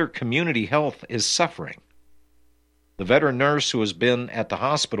other community health is suffering. The veteran nurse who has been at the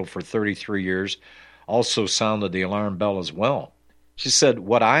hospital for 33 years also sounded the alarm bell as well. She said,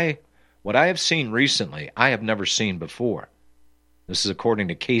 what I have seen recently, I have never seen before. This is according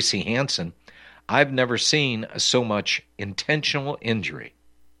to Casey Hansen. I've never seen so much intentional injury.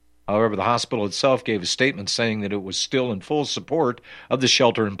 However, the hospital itself gave a statement saying that it was still in full support of the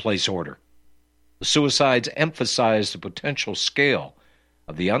shelter-in-place order. The suicides emphasized the potential scale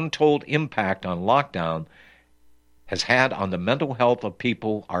of the untold impact on lockdown has had on the mental health of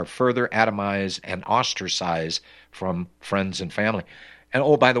people are further atomized and ostracized from friends and family. And,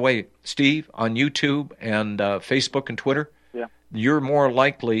 oh, by the way, Steve, on YouTube and Facebook and Twitter, you're more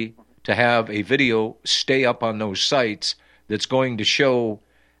likely to have a video stay up on those sites that's going to show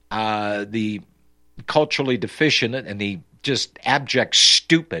the culturally deficient and the just abject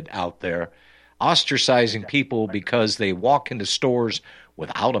stupid out there ostracizing people because they walk into stores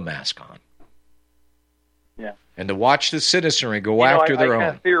without a mask on. Yeah. And to watch the citizenry go after their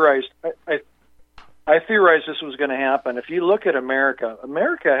own. I theorized this was going to happen. If you look at America,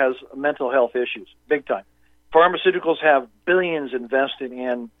 America has mental health issues, big time. Pharmaceuticals have billions invested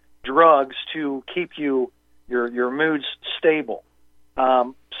in drugs to keep your moods stable.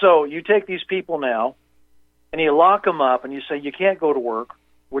 So you take these people now and you lock them up and you say you can't go to work,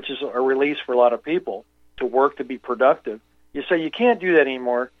 which is a release for a lot of people to work to be productive. You say you can't do that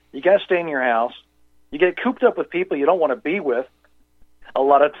anymore. You got to stay in your house. You get cooped up with people you don't want to be with. A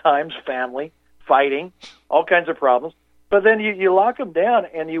lot of times, family, fighting, all kinds of problems. But then you lock them down,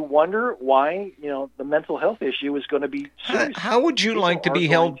 and you wonder why the mental health issue is going to be serious. How would you like to be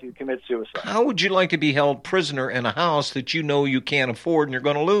held to commit suicide? How would you like to be held prisoner in a house that you know you can't afford and you're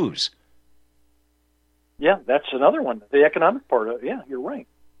going to lose? Yeah, that's another one. The economic part of it. Yeah, you're right.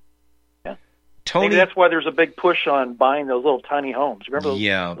 Yeah, Tony, maybe that's why there's a big push on buying those little tiny homes. Remember those,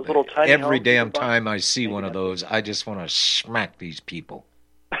 those little tiny homes? Every damn time I see one of those, I just want to smack these people.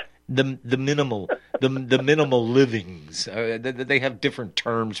 The minimal livings. They have different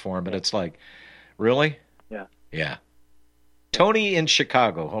terms for them, but it's like, really? Yeah. Yeah. Tony in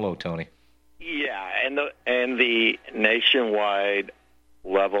Chicago. Hello, Tony. Yeah, and the nationwide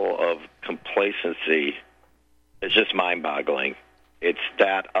level of complacency is just mind-boggling. It's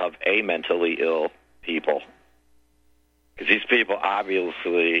that of mentally ill people, because these people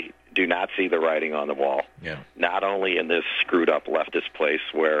obviously do not see the writing on the wall. Yeah. Not only in this screwed-up leftist place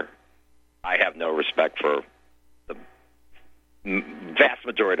where I have no respect for the vast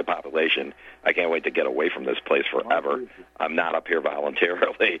majority of the population. I can't wait to get away from this place forever. I'm not up here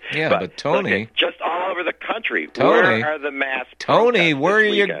voluntarily. Yeah, but Tony, look, just all over the country. Tony, where are the mass Tony, protests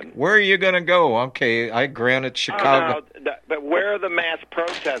where are you going to go? Okay, I granted Chicago. But where are the mass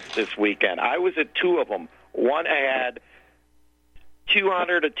protests this weekend? I was at two of them. One had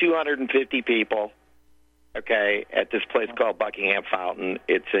 200 to 250 people. Okay, at this place called Buckingham Fountain.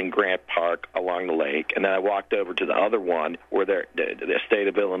 It's in Grant Park along the lake. And then I walked over to the other one where the State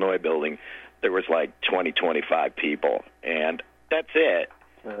of Illinois building. There was like 20, 25 people. And that's it.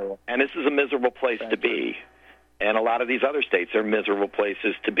 And this is a miserable place to be. And a lot of these other states are miserable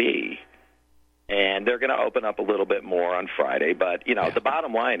places to be. And they're going to open up a little bit more on Friday. But, the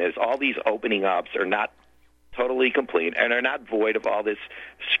bottom line is all these opening ups are not totally complete and are not void of all this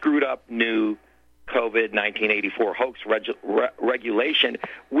screwed up new COVID 1984 hoax regulation,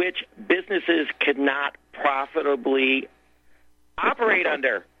 which businesses could not profitably operate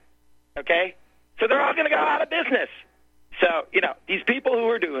under. Okay? So they're all going to go out of business. So, these people who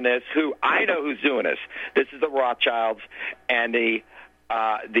are doing this, who I know who's doing this, this is the Rothschilds and the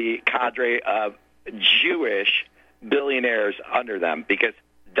cadre of Jewish billionaires under them, because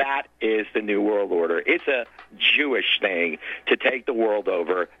that is the New World Order. It's a Jewish thing to take the world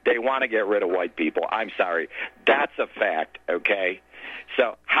over. They want to get rid of white people. I'm sorry. That's a fact, okay?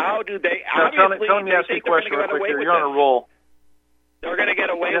 So how do they... Obviously, Tony, ask a question real quick here. You're on a roll. They're going to get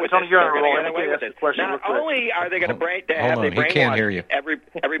away with Tony, this. you're on a roll. Let me ask a question Not only are they going to brainwash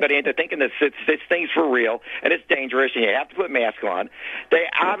everybody into thinking this thing's for real and it's dangerous and you have to put masks on, they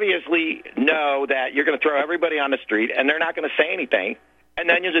obviously know that you're going to throw everybody on the street and they're not going to say anything. And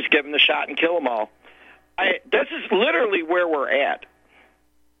then you just give them the shot and kill them all. This is literally where we're at.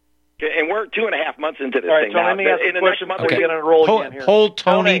 And we're 2.5 months into this thing now. Let me ask a question before we get on a roll again here. Hold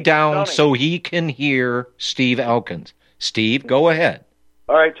Tony down so he can hear Steve Elkins. Steve, go ahead.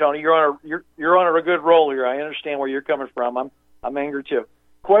 All right, Tony, you're on a good roll here. I understand where you're coming from. I'm angry too.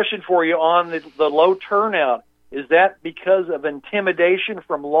 Question for you on the low turnout. Is that because of intimidation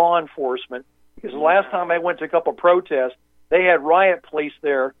from law enforcement? Because the last time I went to a couple of protests, they had riot police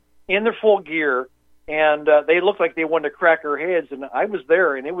there in their full gear, and they looked like they wanted to crack our heads. And I was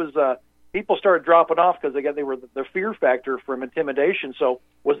there, and it was people started dropping off because they were the fear factor from intimidation. So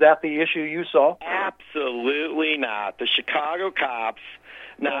was that the issue you saw? Absolutely not. The Chicago cops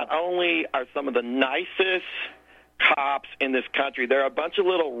not only are some of the nicest cops in this country, there are a bunch of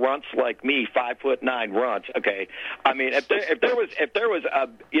little runts like me, 5'9" runts. Okay, I mean, if there was a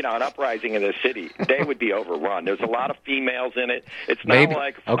an uprising in this city, they would be overrun. There's a lot of females in it. It's not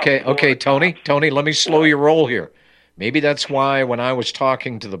like okay, Tony, let me slow your roll here. Maybe that's why when I was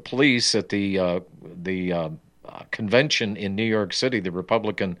talking to the police at the convention in New York City, the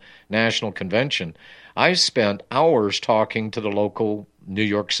Republican National Convention, I spent hours talking to the local New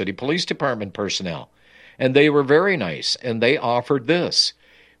York City Police Department personnel. And they were very nice, and they offered this.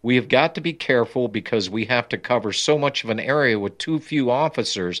 We have got to be careful because we have to cover so much of an area with too few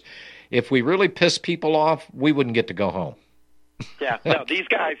officers. If we really piss people off, we wouldn't get to go home. Yeah, no, these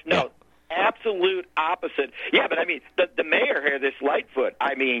guys, no. Absolute opposite. Yeah, but I mean, the mayor here, this Lightfoot,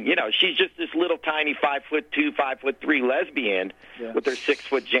 I mean, she's just this little tiny 5'2", 5'3" lesbian with her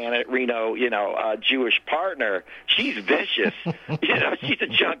 6-foot Janet Reno, Jewish partner. She's vicious. She's a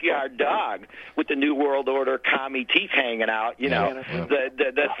junkyard dog with the New World Order commie teeth hanging out.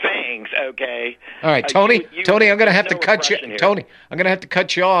 The fangs. Okay. All right, Tony. Tony, I'm going to have to cut you. Here. Tony, I'm going to have to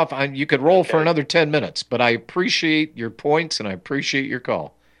cut you off. You could roll for another 10 minutes, but I appreciate your points and I appreciate your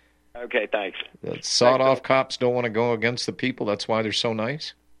call. Okay, thanks. The sawed-off cops don't want to go against the people. That's why they're so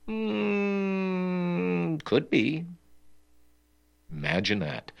nice? Could be. Imagine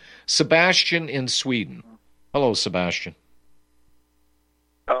that. Sebastian in Sweden. Hello, Sebastian.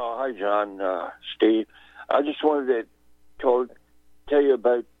 Oh, hi, John, Steve. I just wanted to tell you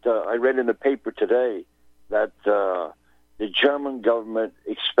about, I read in the paper today that the German government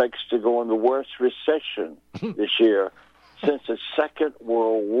expects to go in the worst recession this year since the Second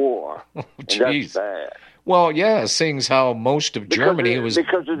World War. Oh, and that's bad. Well, yeah, seeing how most of Germany was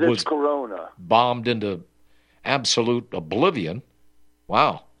corona bombed into absolute oblivion.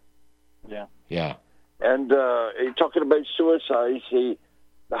 Wow. Yeah. Yeah. And you're talking about suicides. The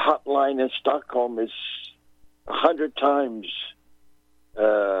hotline in Stockholm is 100 times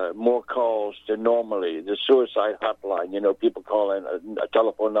more calls than normally. The suicide hotline. People call in a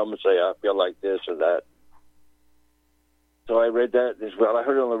telephone number and say, I feel like this or that. So I read that as well. I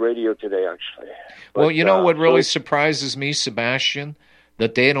heard it on the radio today, actually. Well, what really surprises me, Sebastian,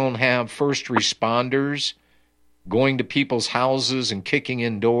 that they don't have first responders going to people's houses and kicking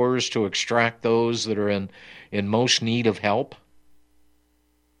in doors to extract those that are in most need of help.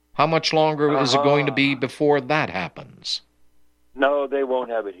 How much longer is it going to be before that happens? No, they won't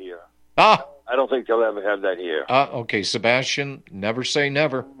have it here. I don't think they'll ever have that here. Okay, Sebastian, never say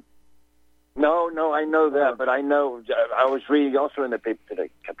never. No, I know that, but I know, I was reading also in the paper today,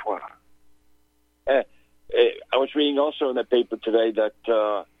 I was reading also in the paper today that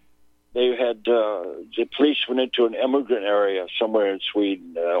they had, the police went into an immigrant area somewhere in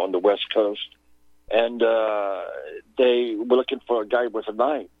Sweden on the west coast, and they were looking for a guy with a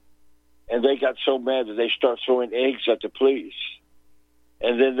knife. And they got so mad that they started throwing eggs at the police.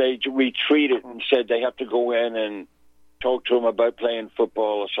 And then they retreated and said they have to go in and talk to him about playing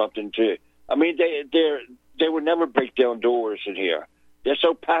football or something too. I mean, they would never break down doors in here. They're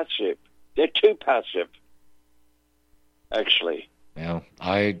so passive. They're too passive, actually. Well,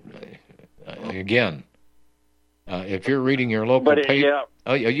 if you're reading your local paper,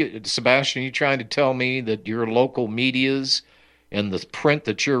 Sebastian, are you trying to tell me that your local media's and the print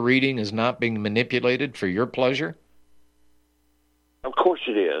that you're reading is not being manipulated for your pleasure? Of course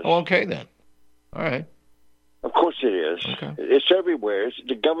it is. Oh, okay, then. All right. Of course it is. Okay. It's everywhere.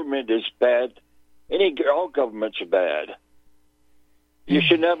 The government is bad. All governments are bad. You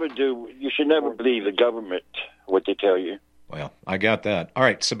should never believe the government, what they tell you. Well, I got that. All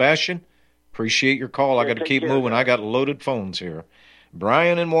right, Sebastian, appreciate your call. I got to keep moving. I got loaded phones here.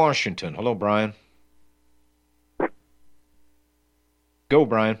 Brian in Washington. Hello, Brian. Go,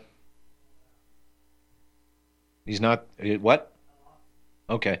 Brian. He's not... What?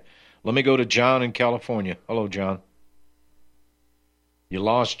 Okay. Let me go to John in California. Hello, John. You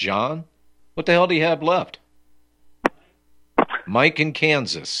lost John? What the hell do you have left? Mike in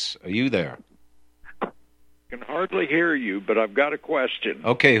Kansas. Are you there? I can hardly hear you, but I've got a question.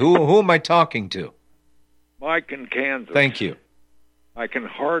 Okay, who am I talking to? Mike in Kansas. Thank you. I can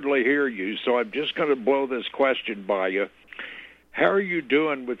hardly hear you, so I'm just going to blow this question by you. How are you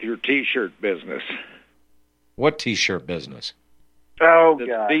doing with your T-shirt business? What T-shirt business? Oh,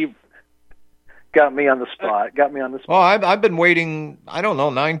 God. Got me on the spot. Well, I've been waiting, I don't know,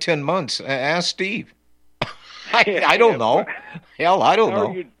 9-10 months. Ask Steve. I don't know. Hell, I don't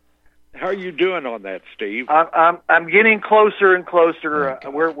know. How are you doing on that, Steve? I'm getting closer and closer. Okay.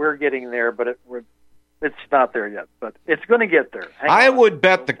 We're getting there, but it's not there yet. But it's going to get there. I would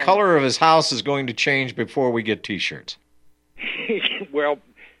bet the color of his house is going to change before we get T-shirts. Well,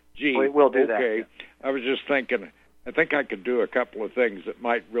 gee, we'll do that. Okay, I was just thinking. I think I could do a couple of things that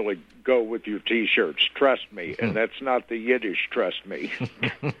might really go with your T-shirts. Trust me, and that's not the Yiddish. Trust me.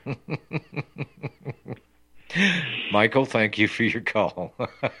 Michael, thank you for your call.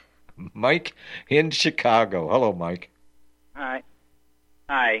 Mike in Chicago. Hello, Mike. Hi.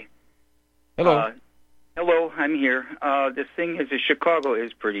 Hello. Hello, I'm here. The thing is, Chicago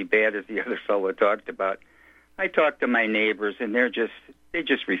is pretty bad, as the other fellow talked about. I talked to my neighbors, and they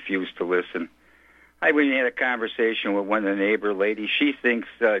just refuse to listen. I even had a conversation with one of the neighbor ladies. She thinks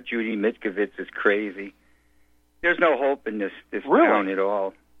Judy Mitkovitz is crazy. There's no hope in this town at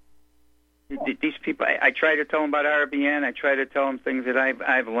all. These people, I try to tell them about RBN. I try to tell them things that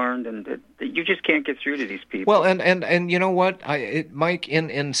I've learned, and that you just can't get through to these people. Well, and you know what, Mike,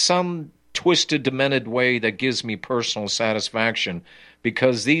 in some twisted, demented way that gives me personal satisfaction,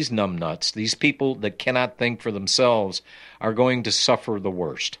 because these numbnuts, these people that cannot think for themselves, are going to suffer the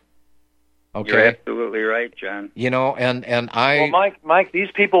worst. Okay? You're absolutely right, John. You know, and I... Well, Mike, these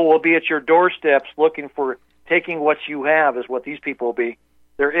people will be at your doorsteps looking for, taking what you have is what these people will be.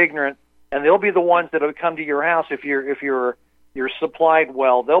 They're ignorant, and they'll be the ones that will come to your house if you're supplied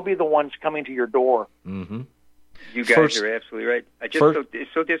well. They'll be the ones coming to your door. Mm-hmm. You guys are absolutely right.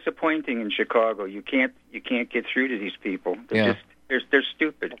 It's so disappointing in Chicago. You can't get through to these people. They're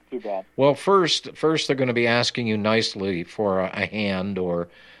stupid. Too bad. Well, first they're going to be asking you nicely for a hand or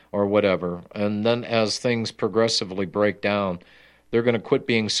whatever, and then as things progressively break down, they're going to quit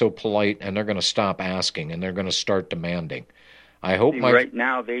being so polite, and they're going to stop asking, and they're going to start demanding. I hope right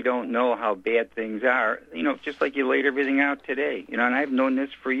now they don't know how bad things are. You know, just like you laid everything out today. You know, and I've known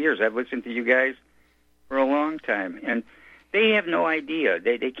this for years. I've listened to you guys for a long time, and they have no idea.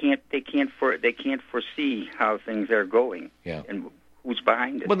 They can't foresee how things are going. Yeah. And who's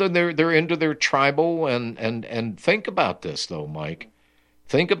behind it. Well, they're into their tribal, and think about this though, Mike.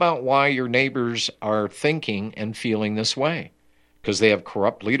 Think about why your neighbors are thinking and feeling this way. Because they have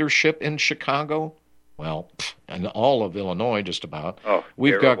corrupt leadership in Chicago? Well, and all of Illinois just about.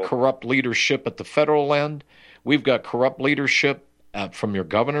 We've got corrupt leadership at the federal end. We've got corrupt leadership from your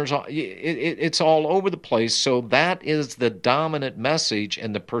governors. It's all over the place. So that is the dominant message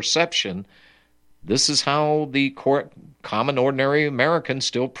and the perception. This is how the common, ordinary American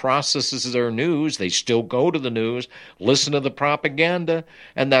still processes their news. They still go to the news, listen to the propaganda,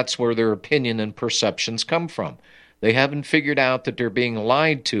 and that's where their opinion and perceptions come from. They haven't figured out that they're being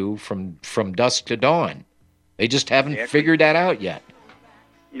lied to from dusk to dawn. They just haven't figured that out yet.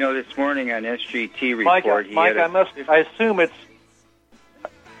 You know, this morning on SGT report, Mike, I assume it's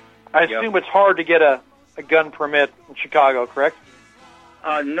hard to get a gun permit in Chicago, correct?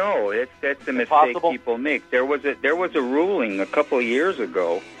 No, that's a mistake people make. There was a ruling a couple of years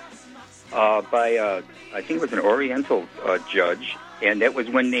ago by I think it was an Oriental judge, and that was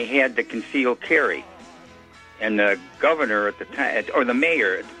when they had the concealed carry. And the governor at the time, or the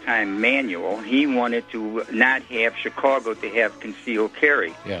mayor at the time, Manuel, he wanted to not have Chicago to have concealed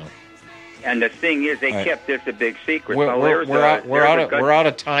carry. Yeah. And the thing is, they kept this a big secret. We're out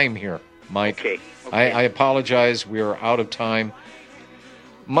of time here, Mike. Okay. I apologize. We are out of time.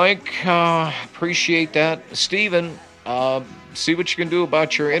 Mike, appreciate that. Stephen, see what you can do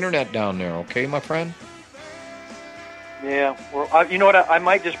about your internet down there, okay, my friend? Yeah. Well, you know what? I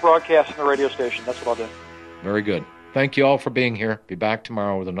might just broadcast on the radio station. That's what I'll do. Very good. Thank you all for being here. Be back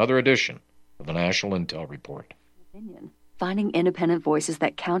tomorrow with another edition of the National Intel Report. Finding independent voices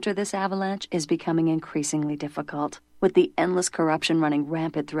that counter this avalanche is becoming increasingly difficult. With the endless corruption running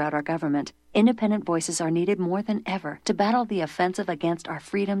rampant throughout our government, independent voices are needed more than ever to battle the offensive against our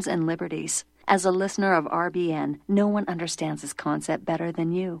freedoms and liberties. As a listener of RBN, no one understands this concept better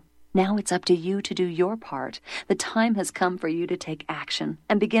than you. Now it's up to you to do your part. The time has come for you to take action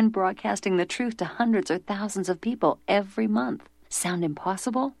and begin broadcasting the truth to hundreds or thousands of people every month. Sound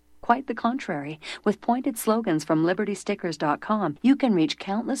impossible? Quite the contrary. With pointed slogans from LibertyStickers.com, you can reach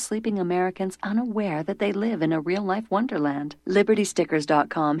countless sleeping Americans unaware that they live in a real-life wonderland.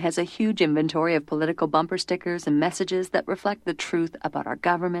 LibertyStickers.com has a huge inventory of political bumper stickers and messages that reflect the truth about our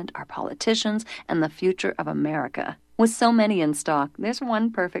government, our politicians, and the future of America. With so many in stock, there's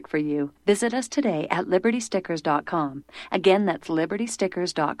one perfect for you. Visit us today at LibertyStickers.com. Again, that's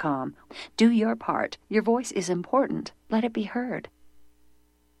LibertyStickers.com. Do your part. Your voice is important. Let it be heard.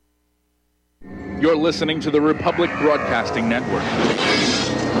 You're listening to the Republic Broadcasting Network.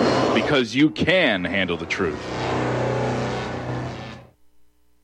 Because you can handle the truth.